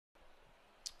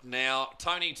Now,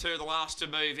 Tony 2, the last to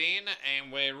move in,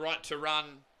 and we're right to run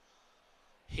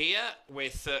here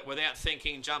with without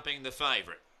thinking, jumping the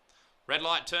favourite. Red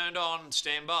light turned on,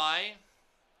 stand by.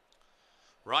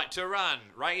 Right to run,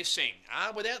 racing.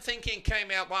 Without thinking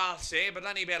came out last there, but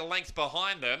only about a length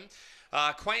behind them.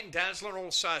 Queen Dazzler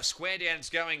also square downs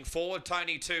going forward.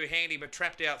 Tony 2 handy, but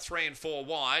trapped out 3 and 4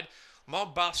 wide.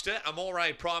 Mob Buster,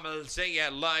 Amore, Primus,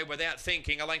 low without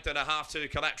thinking, a length and a half to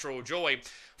Collateral Joy.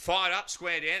 Fired up,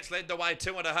 square dance, led the way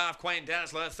 2.5, Queen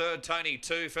Dazzler, third Tony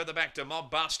 2, further back to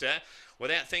Mob Buster.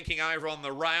 Without thinking over on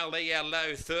the rail,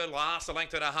 low, third last, a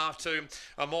length and a half to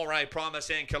Amore,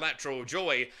 Primus and Collateral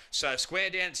Joy. So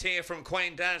square dance here from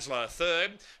Queen Dazzler,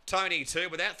 third. Tony 2,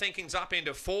 without thinking's up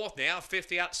into fourth now,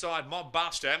 50 outside Mob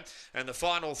Buster. And the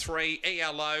final three,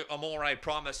 ELO, Amore,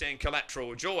 Primus and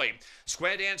Collateral Joy.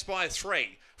 Square dance by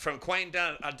 3 from Queen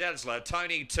Dazzler,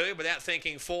 Tony 2, without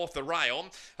thinking fourth, the rail.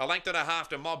 A length and a half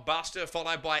to Mob Buster,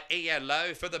 followed by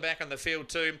ELO, further back on the field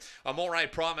too. Amore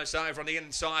Primus over on the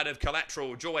inside of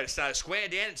Collateral Joy. So square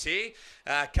dance here.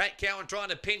 Kate Cowan trying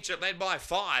to pinch it, led by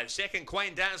 5. Second,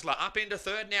 Queen Dazzler, up into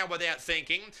third now without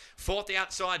thinking. Fourth, the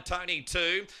outside, Tony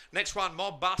 2. Next one,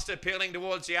 Mob Buster peeling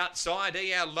towards the outside.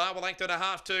 ELO, a length and a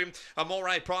half to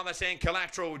Amore Primus and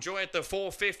Collateral Joy at the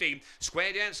 450.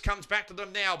 Square dance comes back to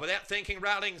them now without thinking,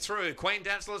 railing through. Queen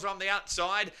Dazzler's on the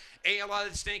outside. ELO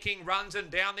sneaking runs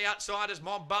and down the outside as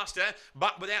Mob Buster,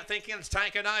 but without thinking it's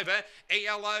taken over.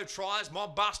 ELO tries,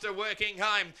 Mob Buster working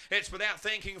home. It's without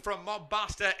thinking from Mob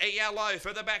Buster. ELO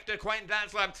further back to Queen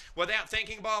Dazzler without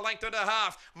thinking by a length and a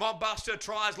half. Mob Buster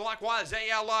tries likewise.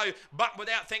 ELO, but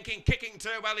without thinking, kicking too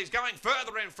well. He's going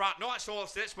further in front. Nice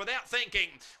horse this, without thinking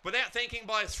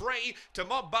by 3 to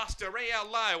Mob Buster.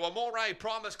 ELO, Amore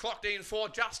Primus clocked in 4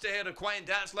 just ahead of Queen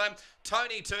Dazzler.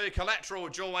 Tony 2, Collateral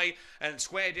Joy, and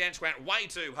Square Dance went way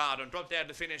too hard and dropped out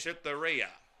to finish at the rear.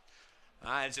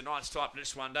 It's a nice type,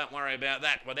 this one, don't worry about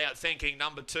that. Without thinking,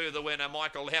 number 2, the winner,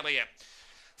 Michael Hellier.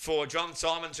 For John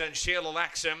Simons and Sheila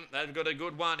Laxam, they've got a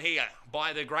good one here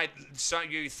by the great So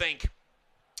You Think.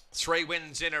 3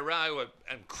 wins in a row,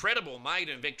 an incredible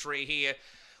maiden victory here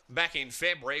back in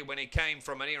February when he came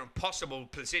from an impossible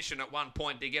position at one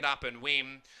point to get up and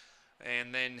win.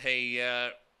 And then he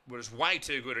was way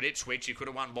too good at Ipswich. He could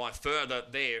have won by further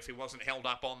there if he wasn't held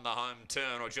up on the home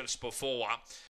turn or just before.